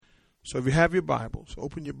So if you have your Bibles,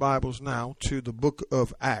 open your Bibles now to the book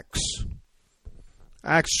of Acts.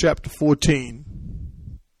 Acts chapter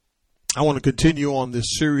 14. I want to continue on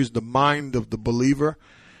this series, The Mind of the Believer.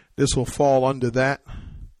 This will fall under that.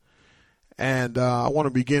 And I want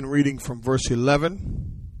to begin reading from verse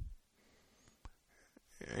 11.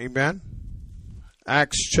 Amen.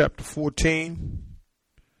 Acts chapter 14.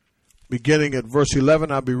 Beginning at verse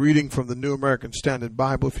 11, I'll be reading from the New American Standard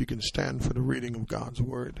Bible, if you can stand for the reading of God's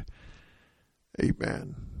Word.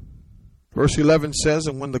 Amen. Verse 11 says,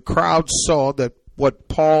 "And when the crowd saw that what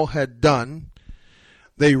Paul had done,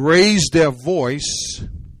 they raised their voice,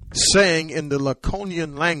 saying in the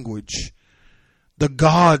Laconian language, 'The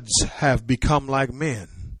gods have become like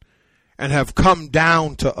men, and have come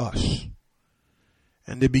down to us.'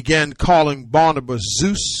 And they began calling Barnabas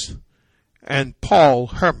Zeus, and Paul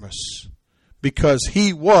Hermas, because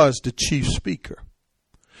he was the chief speaker.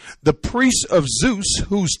 The priests of Zeus,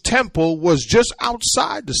 whose temple was just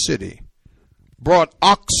outside the city, brought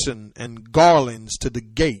oxen and garlands to the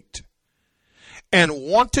gate, and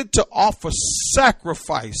wanted to offer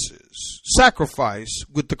sacrifice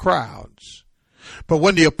with the crowds. But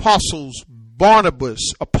when the apostles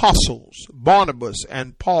Barnabas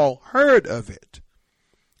and Paul heard of it,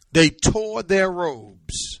 they tore their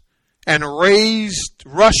robes and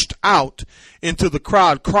rushed out into the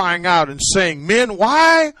crowd, crying out and saying, 'Men,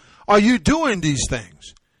 why are you doing these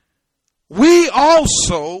things? We are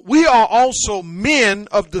also men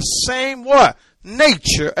of the same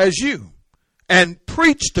nature as you, and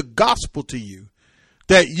preach the gospel to you,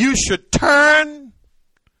 that you should turn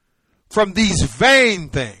from these vain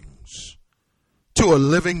things to a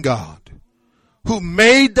living God, who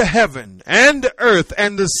made the heaven and the earth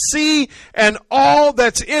and the sea and all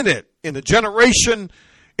that's in it. In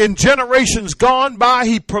generations gone by,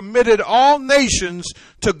 he permitted all nations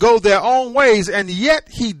to go their own ways, and yet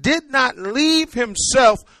he did not leave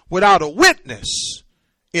himself without a witness,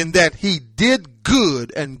 in that he did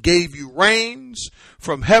good and gave you rains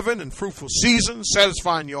from heaven and fruitful seasons,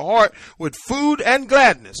 satisfying your heart with food and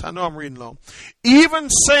gladness.'" I know I'm reading long. "Even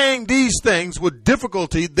saying these things with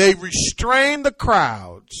difficulty, they restrained the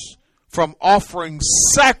crowds from offering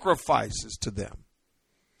sacrifices to them.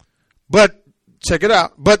 But, check it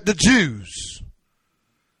out, but the Jews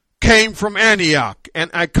came from Antioch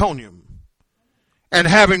and Iconium, and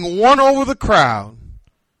having won over the crowd,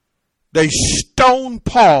 they stoned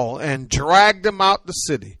Paul and dragged him out the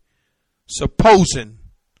city, supposing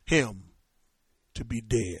him to be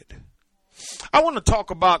dead." I want to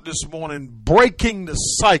talk about this morning, breaking the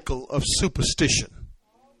cycle of superstition,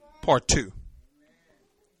 part 2.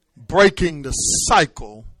 Breaking the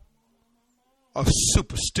cycle of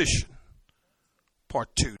superstition,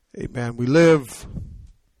 part 2. Amen. We live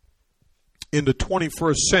in the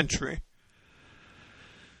 21st century,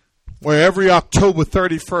 where every October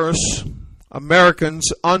 31st, Americans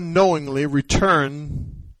unknowingly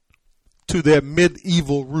return to their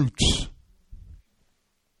medieval roots.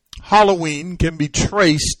 Halloween can be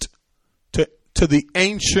traced to the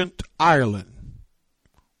ancient Ireland,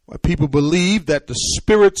 where people believed that the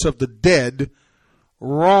spirits of the dead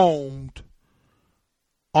roamed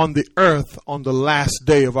on the earth on the last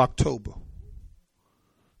day of October.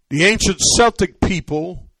 The ancient Celtic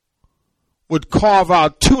people would carve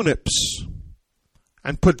out turnips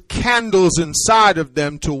and put candles inside of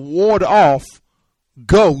them to ward off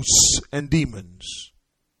ghosts and demons.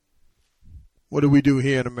 What do we do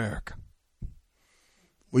here in America?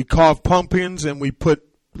 We carve pumpkins and we put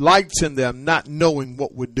lights in them, not knowing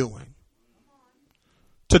what we're doing.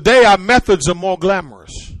 Today, our methods are more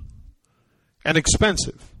glamorous and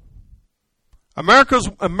expensive.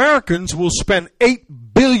 Americans will spend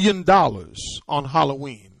 $8 billion on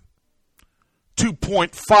Halloween,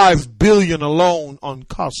 $2.5 billion alone on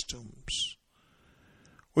costumes.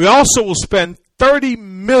 We also will spend $30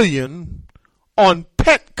 million on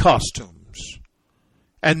pet costumes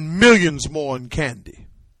and millions more on candy.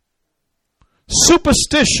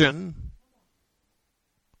 Superstition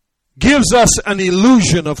gives us an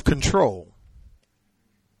illusion of control.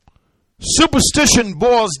 Superstition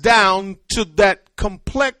boils down to that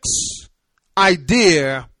complex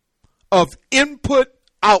idea of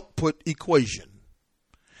input-output equation.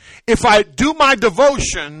 If I do my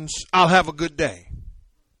devotions, I'll have a good day.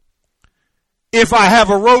 If I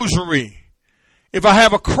have a rosary, if I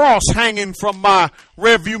have a cross hanging from my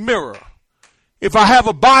rearview mirror, if I have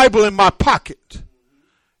a Bible in my pocket,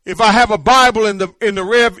 if I have a Bible in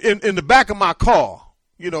the back of my car,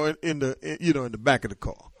 in the back of the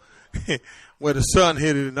car, where the sun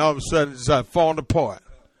hit it and all of a sudden it's like falling apart,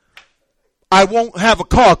 I won't have a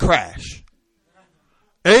car crash.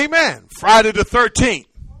 Amen. Friday the 13th.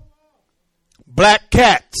 black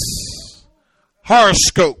cats,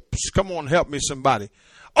 horoscopes. Come on, help me somebody.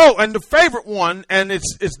 Oh, and the favorite one, and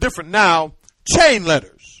it's different now, chain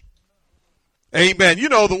letters. Amen. You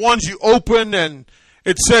know, the ones you open and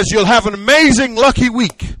it says you'll have an amazing lucky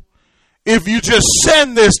week if you just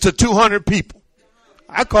send this to 200 people.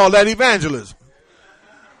 I call that evangelism.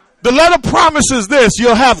 The letter promises this: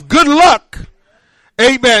 you'll have good luck,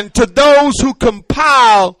 amen, to those who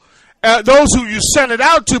compile, those who you send it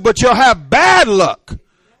out to, but you'll have bad luck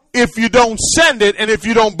if you don't send it and if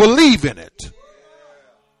you don't believe in it.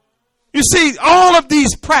 You see, all of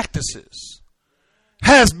these practices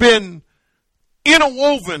has been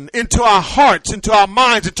interwoven into our hearts, into our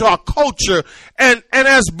minds, into our culture. And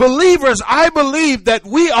as believers, I believe that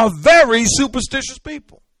we are very superstitious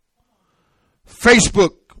people.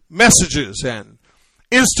 Facebook messages and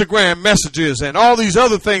Instagram messages and all these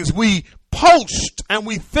other things we post, and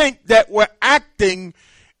we think that we're acting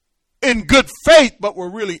in good faith, but we're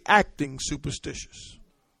really acting superstitious.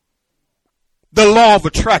 The law of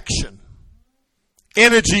attraction,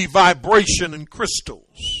 energy, vibration, and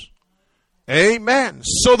crystals. Amen.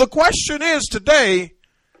 So the question is today,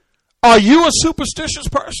 are you a superstitious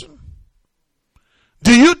person?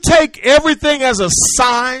 Do you take everything as a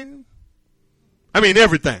sign? I mean,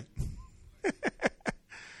 everything.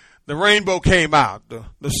 The rainbow came out.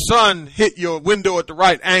 The sun hit your window at the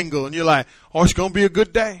right angle, and you're like, oh, it's going to be a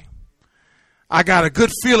good day. I got a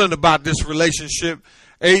good feeling about this relationship.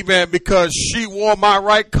 Amen. Because she wore my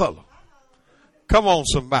right color. Come on,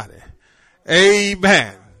 somebody.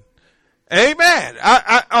 Amen. Amen.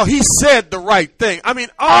 He said the right thing. I mean,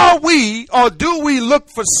 are we, or do we look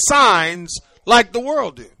for signs like the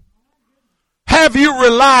world do? Have you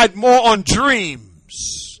relied more on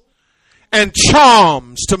dreams and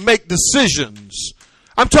charms to make decisions?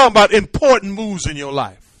 I'm talking about important moves in your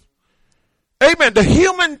life. Amen. The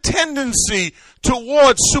human tendency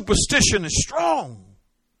towards superstition is strong.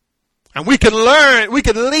 And we can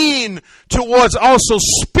lean towards also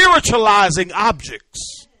spiritualizing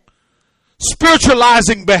objects,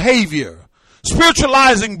 spiritualizing behavior,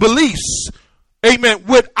 spiritualizing beliefs, amen,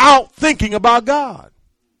 without thinking about God.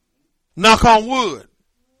 Knock on wood.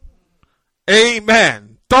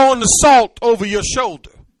 Amen. Throwing the salt over your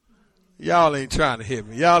shoulder. Y'all ain't trying to hear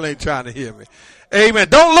me. Y'all ain't trying to hear me. Amen.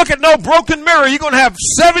 Don't look at no broken mirror. You're going to have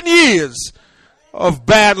 7 years of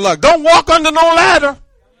bad luck. Don't walk under no ladder.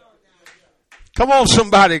 Come on,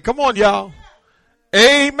 somebody. Come on, y'all.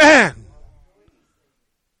 Amen.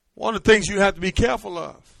 One of the things you have to be careful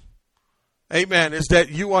of, amen, is that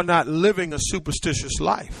you are not living a superstitious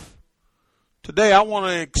life. Today, I want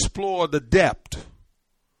to explore the depth,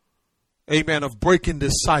 amen, of breaking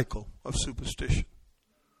this cycle of superstition.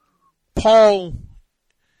 Paul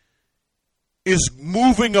is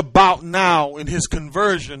moving about now in his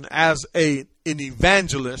conversion as an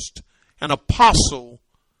evangelist, an apostle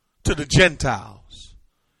to the Gentiles.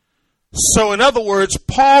 So in other words,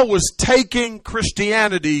 Paul was taking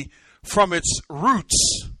Christianity from its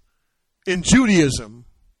roots in Judaism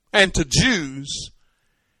and to Jews,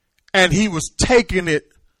 and he was taking it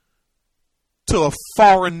to a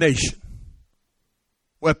foreign nation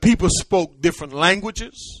where people spoke different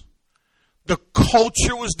languages. The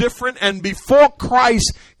culture was different, and before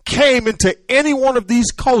Christ came into any one of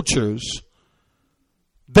these cultures,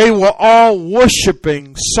 they were all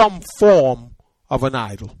worshiping some form of an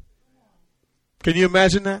idol. Can you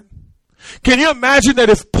imagine that? Can you imagine that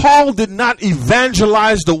if Paul did not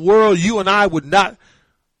evangelize the world, you and I would not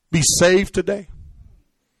be saved today?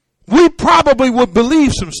 We probably would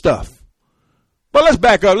believe some stuff. But let's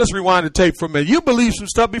back up. Let's rewind the tape for a minute. You believed some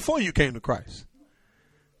stuff before you came to Christ.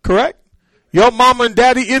 Correct? Your mama and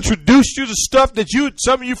daddy introduced you to stuff that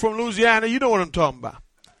some of you from Louisiana, you know what I'm talking about.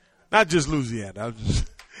 Not just Louisiana. I'm just...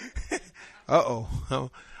 I'm going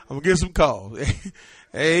to get some calls.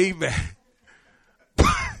 Amen.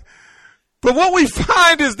 But what we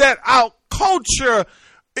find is that our culture,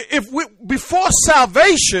 before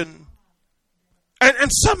salvation,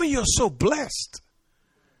 and some of you are so blessed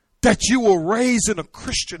that you were raised in a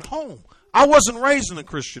Christian home. I wasn't raised in a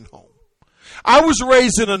Christian home. I was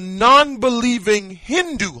raised in a non-believing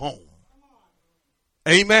Hindu home.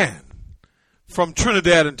 Amen. From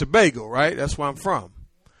Trinidad and Tobago, right? That's where I'm from.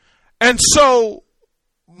 And so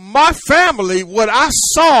my family, what I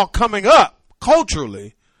saw coming up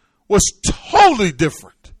culturally was totally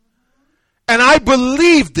different. And I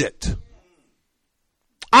believed it.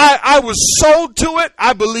 I was sold to it.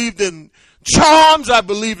 I believed in charms. I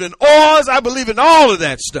believed in oils. I believed in all of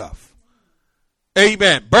that stuff.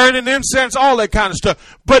 Amen. Burning incense, all that kind of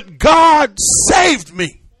stuff. But God saved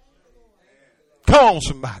me. Come on,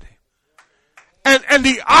 somebody. And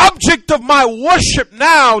the object of my worship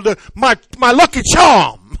now, my lucky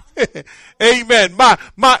charm, amen,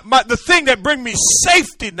 the thing that brings me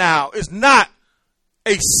safety now is not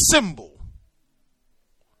a symbol.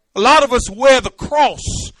 A lot of us wear the cross,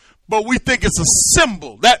 but we think it's a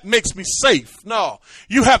symbol. That makes me safe. No,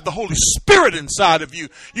 you have the Holy Spirit inside of you.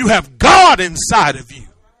 You have God inside of you.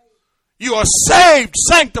 You are saved,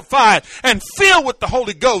 sanctified, and filled with the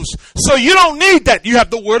Holy Ghost. So you don't need that. You have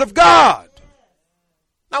the Word of God.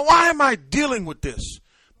 Now, why am I dealing with this?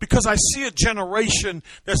 Because I see a generation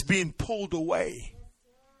that's being pulled away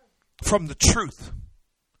from the truth.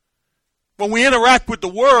 When we interact with the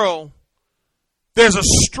world, there's a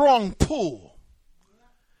strong pull.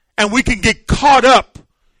 And we can get caught up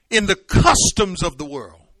in the customs of the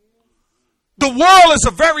world. The world is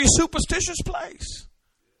a very superstitious place.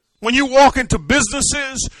 When you walk into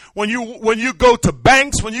businesses, when you go to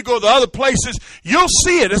banks, when you go to other places, you'll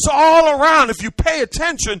see it. It's all around. If you pay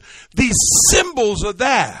attention, these symbols are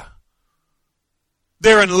there.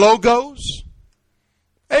 They're in logos.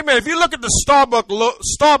 Amen. If you look at the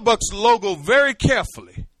Starbucks logo very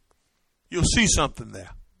carefully, you'll see something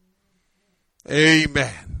there.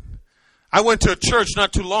 Amen. I went to a church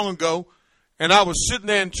not too long ago, and I was sitting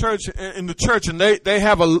there in the church, and they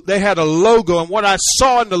had a logo, and what I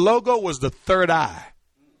saw in the logo was the third eye.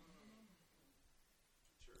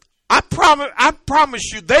 I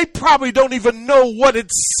promise you, they probably don't even know what it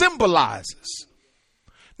symbolizes.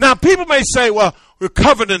 Now, people may say, well, we're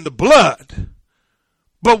covered in the blood,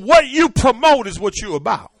 but what you promote is what you're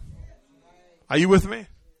about. Are you with me?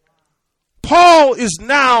 Paul is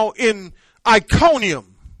now in Iconium.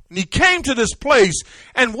 And he came to this place,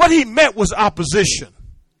 and what he met was opposition.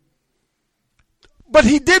 But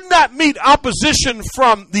he did not meet opposition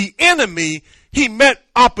from the enemy. He met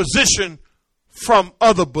opposition from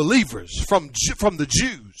other believers, from the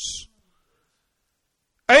Jews.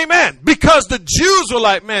 Amen. Because the Jews were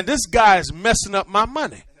like, man, this guy is messing up my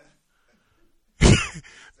money.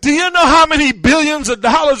 Do you know how many billions of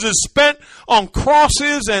dollars is spent on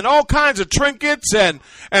crosses and all kinds of trinkets and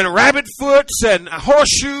rabbit foots and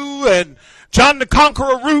horseshoe and John the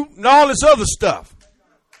Conqueror root and all this other stuff?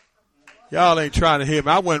 Y'all ain't trying to hear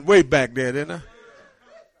me. I went way back there, didn't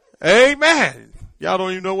I? Amen. Y'all don't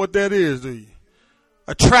even know what that is, do you?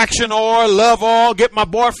 Attraction oil, love oil, get my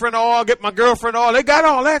boyfriend oil, get my girlfriend oil. They got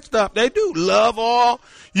all that stuff. They do. Love oil.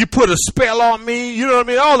 You put a spell on me. You know what I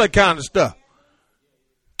mean? All that kind of stuff.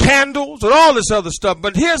 Candles and all this other stuff.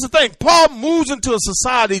 But here's the thing. Paul moves into a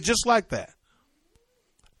society just like that.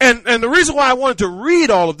 And the reason why I wanted to read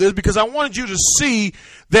all of this, because I wanted you to see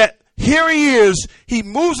that here he is. He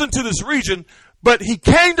moves into this region, but he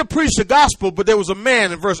came to preach the gospel, but there was a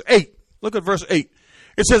man in verse 8. Look at verse 8.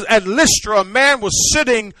 It says, at Lystra, a man was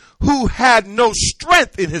sitting who had no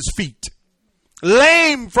strength in his feet.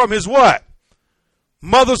 Lame from his what?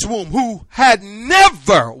 Mother's womb, who had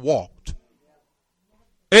never walked.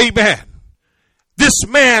 Amen. This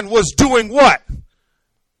man was doing what?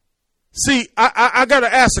 See, I got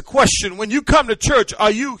to ask a question. When you come to church,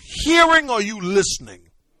 are you hearing or are you listening?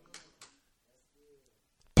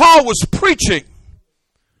 Paul was preaching.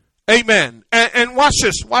 Amen. And watch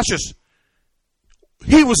this. Watch this.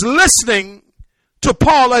 He was listening to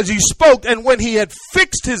Paul as he spoke. And when he had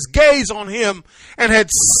fixed his gaze on him and had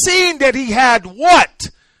seen that he had what?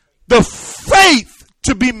 The faith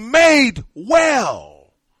to be made well.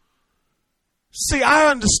 See, I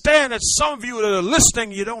understand that some of you that are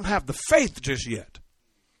listening, you don't have the faith just yet.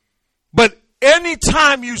 But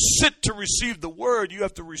anytime you sit to receive the word, you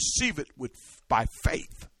have to receive it by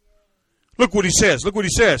faith. Look what he says. Look what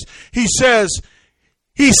he says. He says,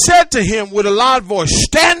 he said to him with a loud voice,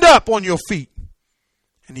 stand up on your feet.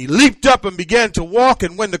 And he leaped up and began to walk.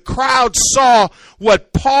 And when the crowd saw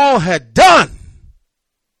what Paul had done,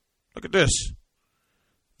 look at this.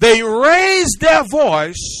 They raised their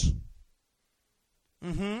voice.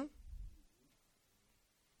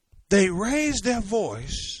 They raised their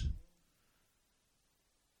voice,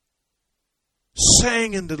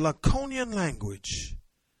 saying in the Laconian language,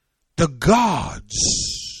 the gods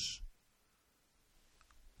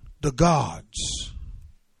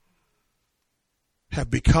have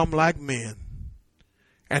become like men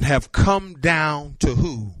and have come down to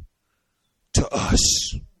who? To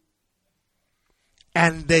us.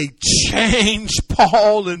 And they changed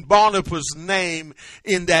Paul and Barnabas' name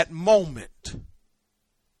in that moment.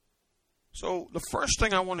 So the first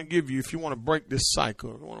thing I want to give you, if you want to break this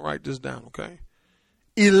cycle, I want to write this down, okay?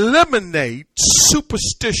 Eliminate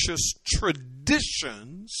superstitious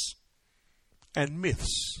traditions and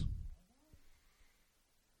myths.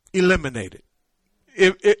 Eliminate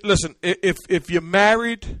it. Listen, if you're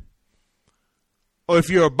married, or if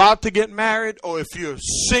you're about to get married, or if you're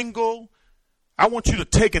single, I want you to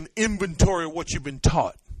take an inventory of what you've been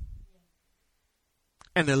taught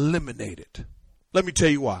and eliminate it. Let me tell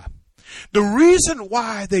you why. The reason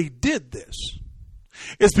why they did this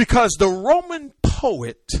is because the Roman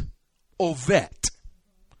poet Ovid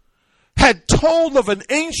had told of an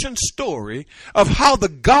ancient story of how the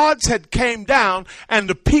gods had came down and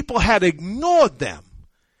the people had ignored them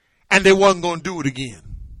and they weren't going to do it again.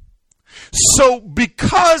 So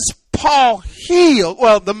because Paul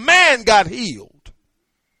the man got healed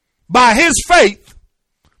by his faith,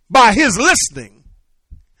 by his listening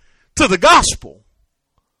to the gospel,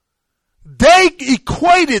 they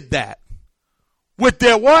equated that with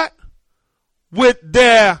their what? With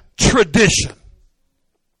their tradition.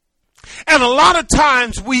 And a lot of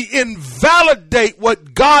times we invalidate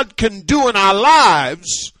what God can do in our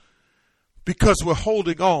lives because we're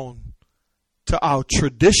holding on to our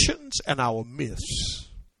traditions and our myths.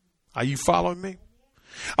 Are you following me?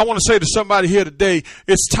 I want to say to somebody here today,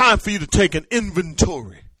 it's time for you to take an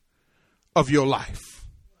inventory of your life.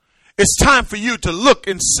 It's time for you to look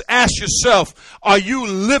and ask yourself, are you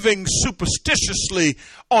living superstitiously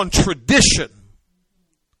on tradition?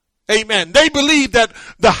 Amen. They believed that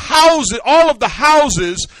the houses, all of the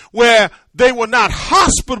houses where they were not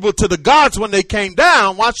hospitable to the gods when they came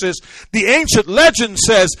down, watch this, the ancient legend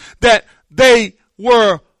says that they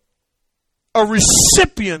were a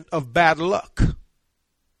recipient of bad luck.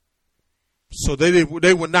 So they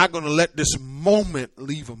were not going to let this moment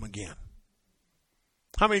leave them again.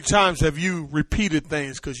 How many times have you repeated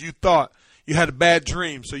things because you thought you had a bad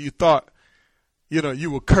dream, so you thought, you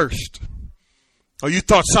were cursed? Or you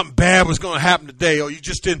thought something bad was going to happen today, or you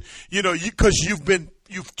just didn't, because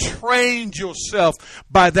you've trained yourself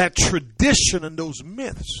by that tradition and those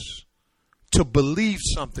myths to believe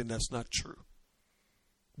something that's not true.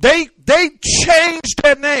 They changed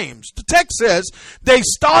their names. The text says they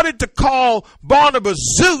started to call Barnabas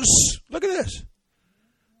Zeus. Look at this.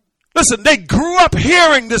 Listen, they grew up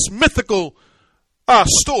hearing this mythical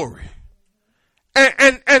story.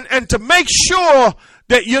 And to make sure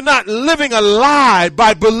that you're not living a lie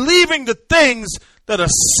by believing the things that are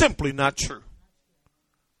simply not true.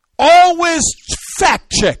 Always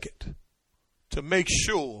fact check it to make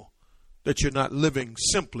sure that you're not living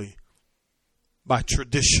simply by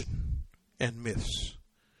tradition and myths.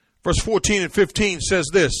 Verse 14 and 15 says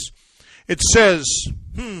this. It says,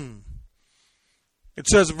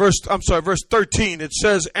 verse 13, it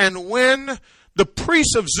says, and when the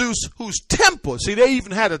priests of Zeus, whose temple, see, they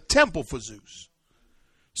even had a temple for Zeus.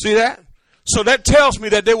 See that? So that tells me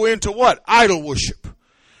that they were into what? Idol worship.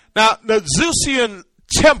 Now, the Zeusian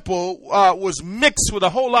temple was mixed with a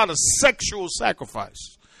whole lot of sexual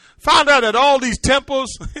sacrifice. Found out that all these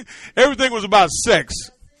temples, everything was about sex.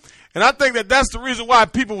 And I think that that's the reason why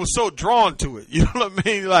people were so drawn to it. You know what I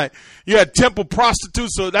mean? Like, you had temple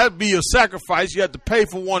prostitutes, so that'd be a sacrifice. You had to pay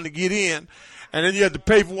for one to get in, and then you had to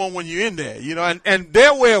pay for one when you're in there. And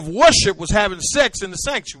their way of worship was having sex in the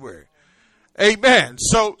sanctuary. Amen.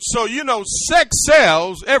 So sex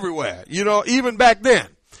sells everywhere, even back then.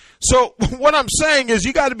 So what I'm saying is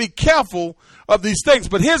you got to be careful of these things.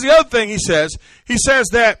 But here's the other thing he says. He says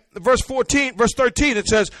that verse 13, it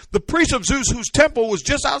says, the priest of Zeus, whose temple was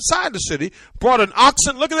just outside the city, brought an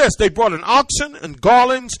oxen. Look at this. They brought an oxen and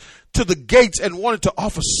garlands to the gates and wanted to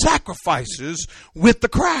offer sacrifices with the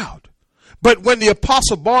crowd. But when the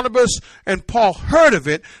apostle Barnabas and Paul heard of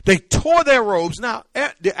it, they tore their robes. Now,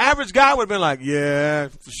 the average guy would have been like, yeah,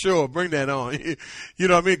 for sure, bring that on. You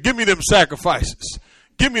know what I mean? Give me them sacrifices.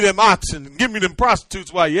 Give me them oxen. Give me them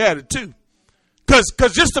prostitutes while you're at it too.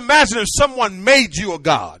 Because just imagine if someone made you a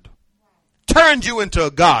god, turned you into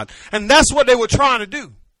a god. And that's what they were trying to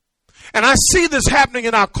do. And I see this happening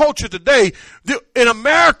in our culture today. In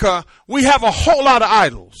America, we have a whole lot of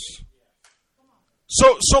idols.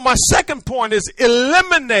 So my second point is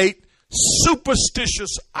eliminate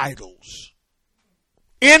superstitious idols.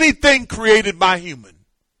 Anything created by human.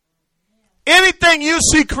 Anything you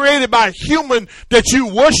see created by human that you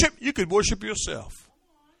worship, you could worship yourself.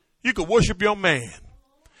 You could worship your man.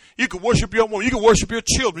 You could worship your woman. You could worship your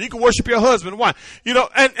children. You could worship your husband and wife.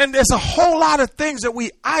 And there's a whole lot of things that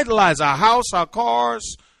we idolize. Our house, our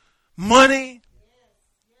cars, money.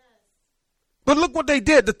 But look what they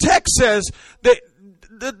did. The text says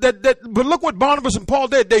but look what Barnabas and Paul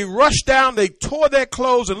did. They rushed down, they tore their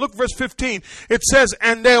clothes, and look verse 15. It says,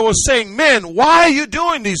 and they were saying, men, why are you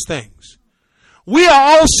doing these things? We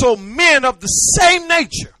are also men of the same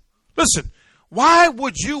nature. Listen, why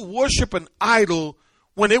would you worship an idol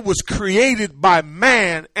when it was created by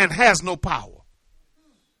man and has no power?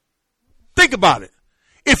 Think about it.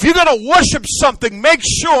 If you're going to worship something, make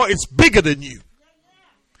sure it's bigger than you.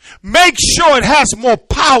 Make sure it has more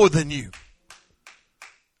power than you.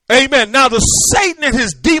 Amen. Now, the Satan and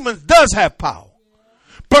his demons does have power.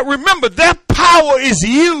 But remember, that power is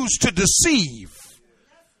used to deceive,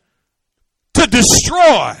 to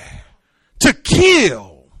destroy, to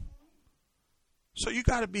kill. So you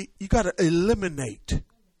got to eliminate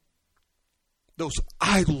those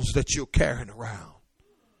idols that you're carrying around.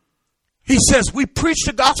 He says, we preach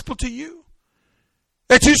the gospel to you,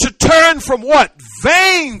 that you should turn from what?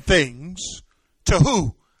 Vain things to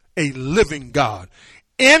who? A living God.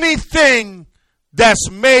 Anything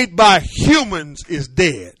that's made by humans is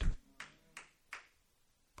dead.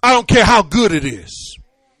 I don't care how good it is.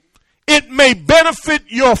 It may benefit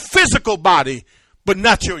your physical body, but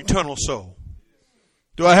not your eternal soul.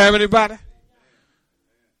 Do I have anybody?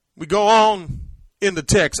 We go on in the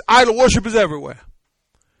text. Idol worship is everywhere.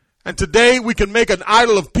 And today we can make an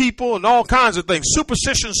idol of people and all kinds of things.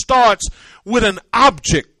 Superstition starts with an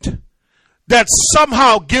object that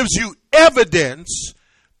somehow gives you evidence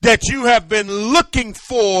that you have been looking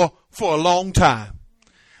for a long time.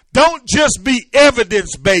 Don't just be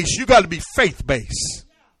evidence-based. You got to be faith-based.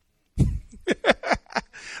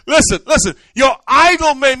 Listen. Your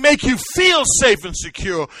idol may make you feel safe and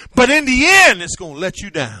secure, but in the end, it's going to let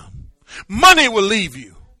you down. Money will leave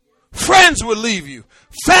you. Friends will leave you.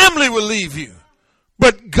 Family will leave you.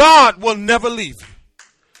 But God will never leave you.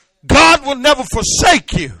 God will never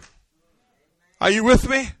forsake you. Are you with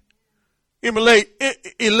me?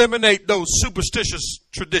 Eliminate those superstitious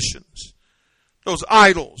traditions, those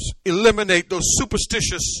idols. Eliminate those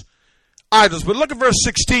superstitious idols. But look at verse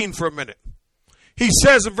 16 for a minute. He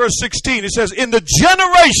says in verse 16, he says, in the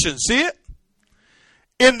generation, see it?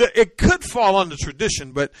 It could fall under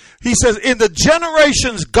tradition, but he says, in the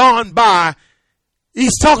generations gone by,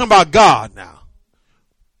 he's talking about God now,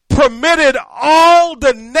 permitted all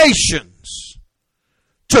the nations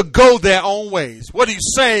to go their own ways. What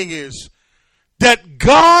he's saying is that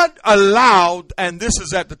God allowed, and this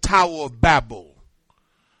is at the Tower of Babel.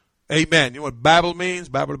 Amen. You know what Babel means?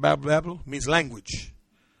 Babel means language.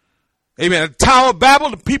 Amen. At the Tower of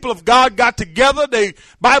Babel, the people of God got together.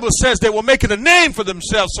 Bible says they were making a name for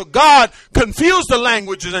themselves. So God confused the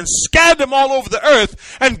languages and scattered them all over the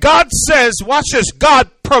earth. And God says, watch this, God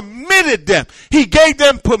permitted them. He gave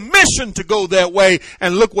them permission to go their way.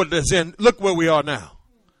 And look where we are now.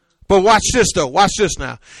 But watch this though. Watch this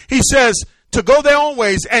now. He says to go their own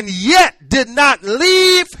ways, and yet did not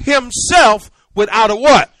leave himself without a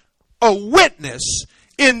what? A witness,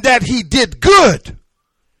 in that he did good.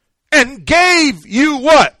 And gave you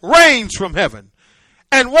what? Rains from heaven.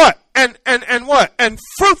 And what? And what? And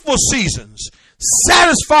fruitful seasons.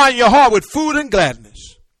 Satisfying your heart with food and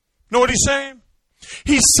gladness. Know what he's saying?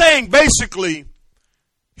 He's saying basically,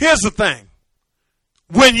 here's the thing.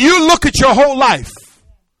 When you look at your whole life,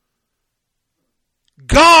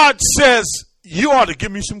 God says you ought to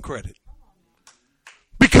give me some credit.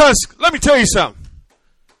 Because let me tell you something.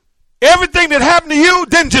 Everything that happened to you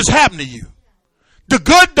didn't just happen to you. The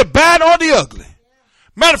good, the bad, or the ugly.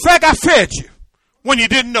 Matter of fact, I fed you when you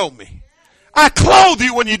didn't know me. I clothed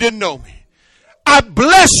you when you didn't know me. I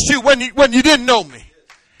blessed you when you didn't know me.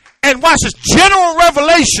 And watch this. General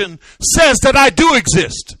revelation says that I do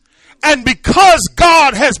exist. And because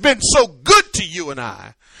God has been so good to you and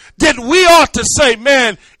I, then we ought to say,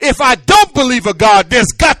 man, if I don't believe a God,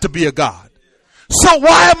 there's got to be a God. So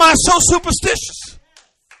why am I so superstitious?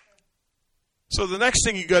 So the next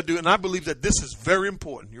thing you got to do, and I believe that this is very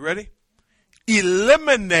important. You ready?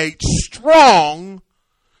 Eliminate strong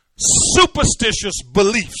superstitious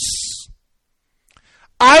beliefs.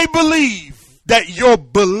 I believe that your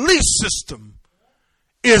belief system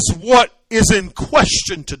is what is in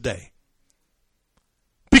question today.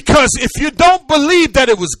 Because if you don't believe that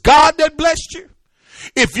it was God that blessed you,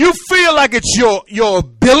 if you feel like it's your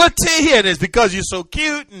ability and it's because you're so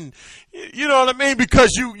cute and you know what I mean,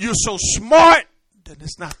 because you're so smart, then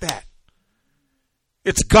it's not that.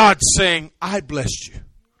 It's God saying, I blessed you.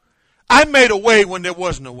 I made a way when there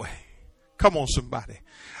wasn't a way. Come on, somebody.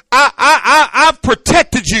 I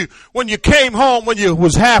protected you when you came home when you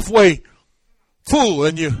was halfway full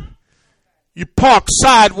and you parked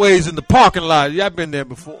sideways in the parking lot. Yeah, I've been there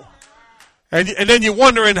before. And then you're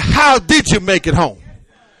wondering, how did you make it home?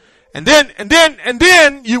 And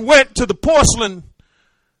then you went to the porcelain,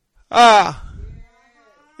 and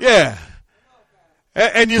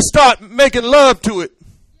you start making love to it.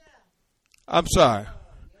 I'm sorry.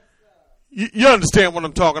 You understand what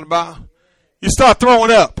I'm talking about. You start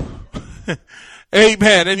throwing up.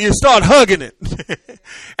 Amen. And you start hugging it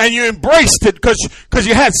and you embraced it because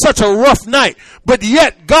you had such a rough night, but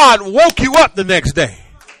yet God woke you up the next day.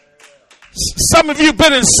 Some of you have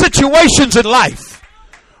been in situations in life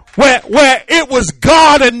where it was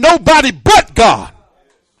God and nobody but God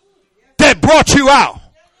that brought you out.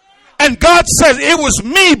 And God says, it was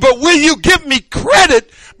me, but will you give me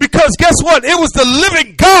credit? Because guess what? It was the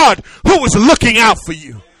living God who was looking out for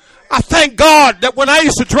you. I thank God that when I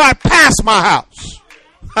used to drive past my house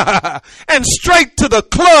and straight to the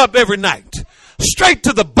club every night, straight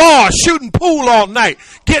to the bar, shooting pool all night,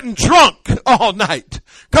 getting drunk all night.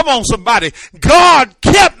 Come on, somebody. God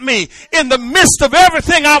kept me in the midst of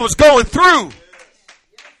everything I was going through.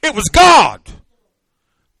 It was God.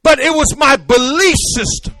 But it was my belief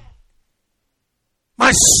system.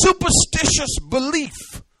 My superstitious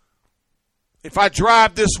belief. If I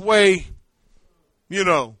drive this way,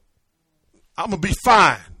 I'm going to be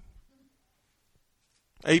fine.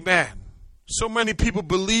 Amen. So many people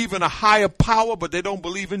believe in a higher power, but they don't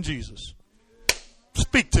believe in Jesus.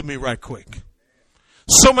 Speak to me right quick.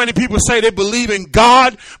 So many people say they believe in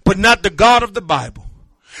God, but not the God of the Bible.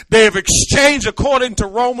 They have exchanged, according to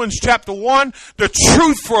Romans chapter 1, the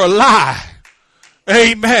truth for a lie.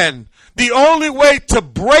 Amen. The only way to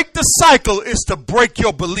break the cycle is to break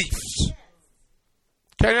your beliefs.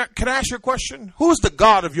 Can I ask you a question? Who's the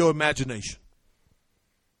God of your imagination?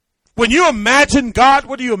 When you imagine God,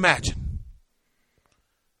 what do you imagine?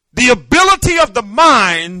 The ability of the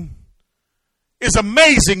mind is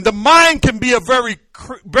amazing. The mind can be a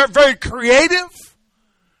very creative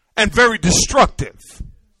and very destructive.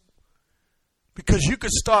 Because you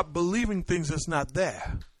could start believing things that's not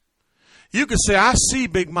there. You could say, I see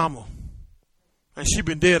Big Mama, and she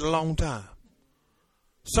been dead a long time.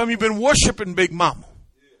 Some of you been worshiping Big Mama.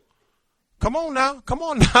 Come on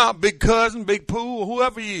now, Big Cousin, Big Pooh, or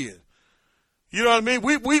whoever he is. You know what I mean?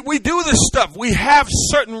 We do this stuff. We have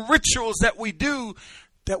certain rituals that we do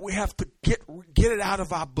that we have to get it out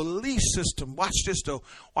of our belief system. Watch this though.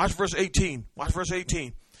 Watch verse 18. Watch verse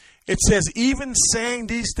 18. It says, even saying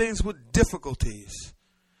these things with difficulties.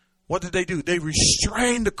 What did they do? They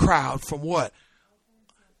restrained the crowd from what?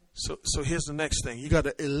 So here's the next thing. You got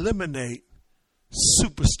to eliminate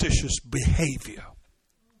superstitious behavior.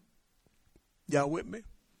 Y'all with me?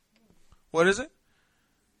 What is it?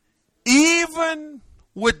 Even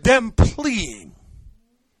with them pleading,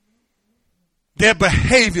 their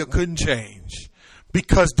behavior couldn't change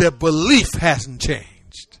because their belief hasn't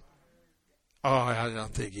changed. Oh, I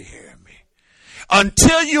don't think you're hearing me.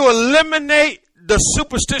 Until you eliminate the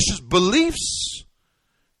superstitious beliefs,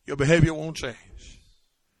 your behavior won't change.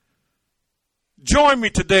 Join me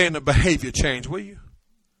today in the behavior change, will you?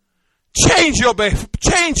 Change your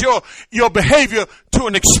behavior to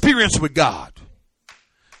an experience with God.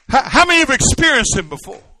 How many have experienced him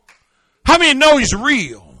before? How many know he's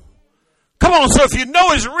real? Come on, so if you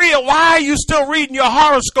know he's real, why are you still reading your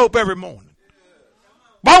horoscope every morning?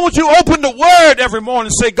 Why would you open the word every morning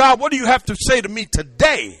and say, God, what do you have to say to me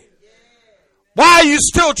today? Why are you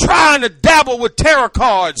still trying to dabble with tarot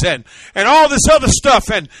cards and all this other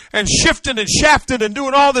stuff and shifting and shafting and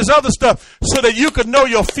doing all this other stuff so that you could know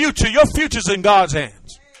your future? Your future's in God's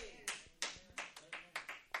hands.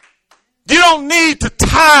 You don't need to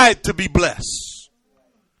tithe to be blessed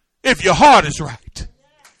if your heart is right.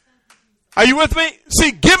 Are you with me?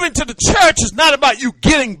 See, giving to the church is not about you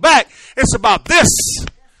getting back. It's about this.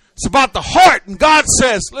 It's about the heart. And God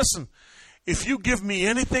says, listen, if you give me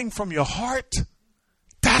anything from your heart,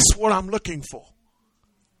 that's what I'm looking for.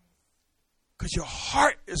 Because your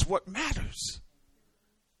heart is what matters.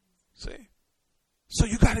 See? So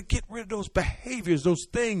you got to get rid of those behaviors, those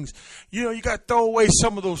things. You know, you got to throw away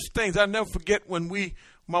some of those things. I never forget when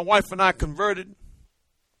my wife and I converted.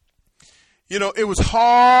 You know, it was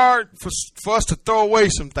hard for us to throw away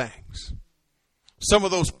some things. Some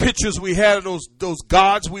of those pictures we had of those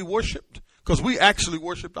gods we worshiped, because we actually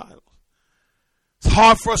worshiped idols. It's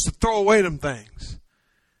hard for us to throw away them things.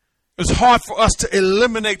 It's hard for us to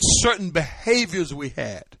eliminate certain behaviors we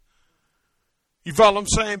had. You follow what I'm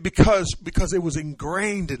saying? Because it was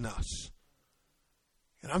ingrained in us.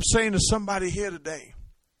 And I'm saying to somebody here today,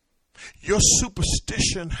 your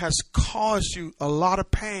superstition has caused you a lot of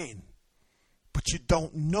pain, but you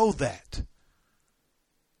don't know that.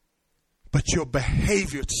 But your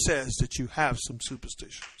behavior says that you have some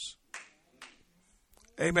superstitions.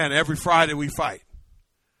 Amen. Every Friday we fight.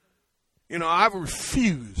 You know, I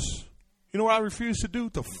refuse. You know what I refuse to do?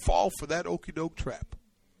 To fall for that okie doke trap.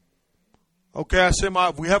 Okay, I said,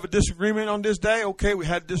 we have a disagreement on this day. Okay, we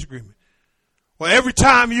had a disagreement. Well, every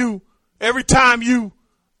time you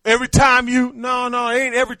Every time no, it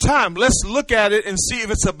ain't every time. Let's look at it and see if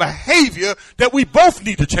it's a behavior that we both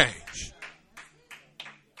need to change.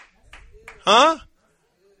 Huh?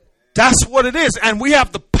 That's what it is. And we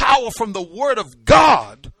have the power from the Word of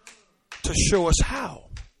God to show us how.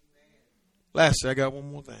 Lastly, I got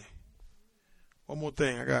one more thing. One more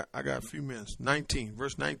thing. I got a few minutes. 19,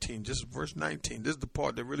 verse 19. Just verse 19. This is the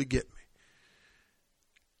part that really get me.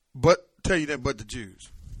 But tell you that, but the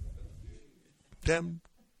Jews. Them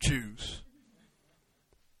Jews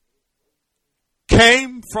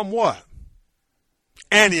came from what?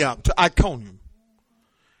 Antioch to Iconium.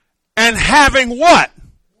 And having what?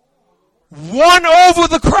 Won over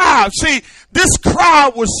the crowd. See, this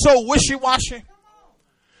crowd was so wishy-washy.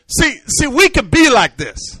 See, we could be like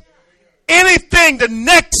this. Anything, the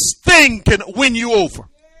next thing can win you over.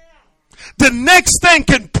 The next thing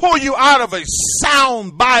can pull you out of a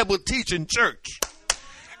sound Bible teaching church.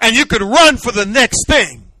 And you could run for the next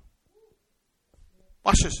thing.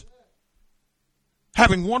 Watch this.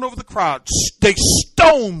 Having won over the crowd, they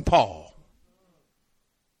stoned Paul.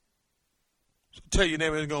 So tell your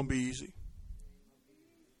neighbor, it's going to be easy.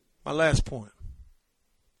 My last point.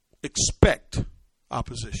 Expect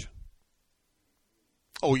opposition.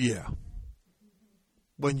 Oh, yeah.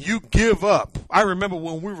 When you give up, I remember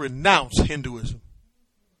when we renounced Hinduism.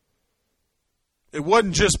 It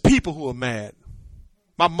wasn't just people who were mad.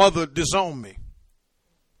 My mother disowned me.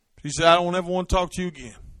 She said, I don't ever want to talk to you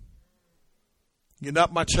again. You're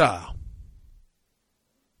not my child.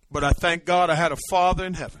 But I thank God I had a father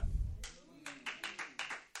in heaven.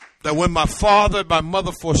 That when my father and my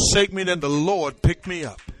mother forsake me, then the Lord picked me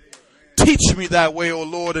up. Teach me that way, O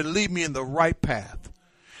Lord, and lead me in the right path.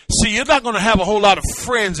 See, you're not going to have a whole lot of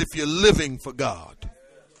friends if you're living for God.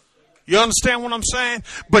 You understand what I'm saying?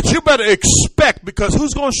 But you better expect, because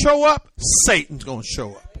who's going to show up? Satan's going to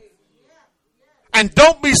show up. And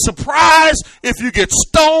don't be surprised if you get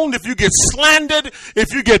stoned, if you get slandered,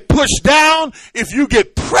 if you get pushed down, if you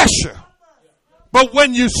get pressure. But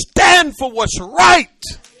when you stand for what's right,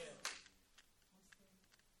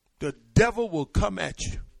 the devil will come at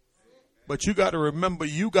you. But you got to remember,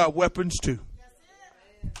 you got weapons too.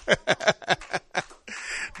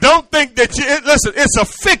 Don't think that listen, it's a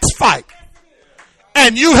fixed fight.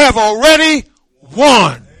 And you have already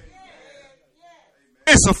won.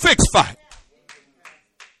 It's a fixed fight.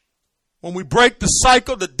 When we break the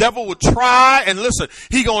cycle, the devil will try. And listen,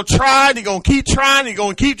 he's going to try, and he's going to keep trying, he's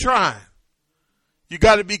going to keep trying. You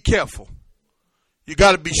got to be careful. You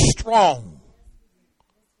got to be strong.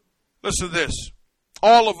 Listen to this.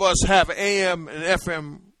 All of us have AM and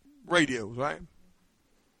FM radios, right?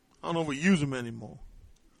 I don't know if we use them anymore.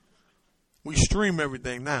 We stream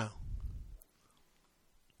everything now.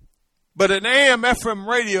 But an AM FM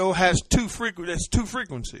radio has two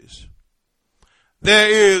frequencies. There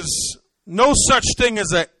is no such thing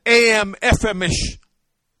as an AM FM-ish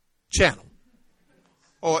channel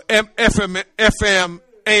or FM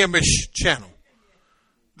AM-ish channel.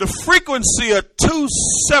 The frequency are two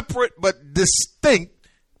separate but distinct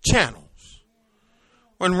channels.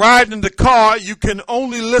 When riding in the car, you can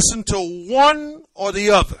only listen to one or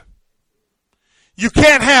the other. You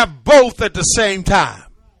can't have both at the same time.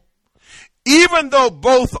 Even though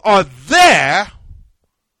both are there,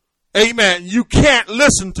 amen, you can't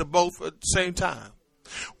listen to both at the same time.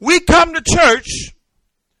 We come to church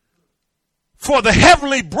for the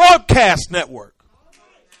Heavenly Broadcast Network.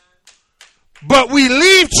 But we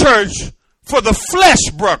leave church for the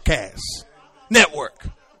Flesh Broadcast Network.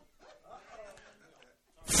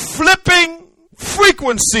 Flipping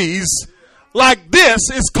frequencies like this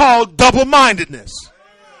is called double-mindedness.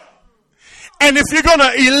 And if you're going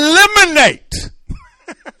to eliminate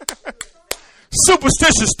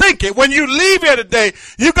superstitious thinking, when you leave here today,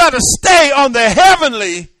 you got to stay on the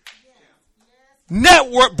heavenly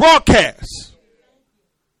network broadcast.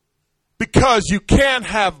 Because you can't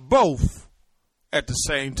have both at the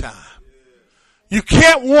same time. You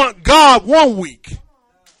can't want God one week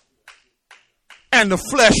and the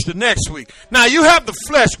flesh the next week. Now, you have the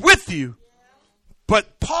flesh with you,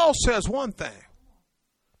 but Paul says one thing.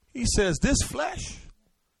 He says this flesh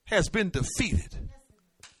has been defeated.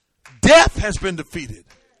 Death has been defeated.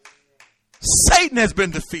 Satan has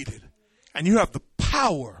been defeated. And you have the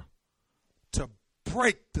power to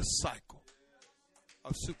break the cycle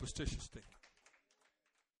of superstitious thinking.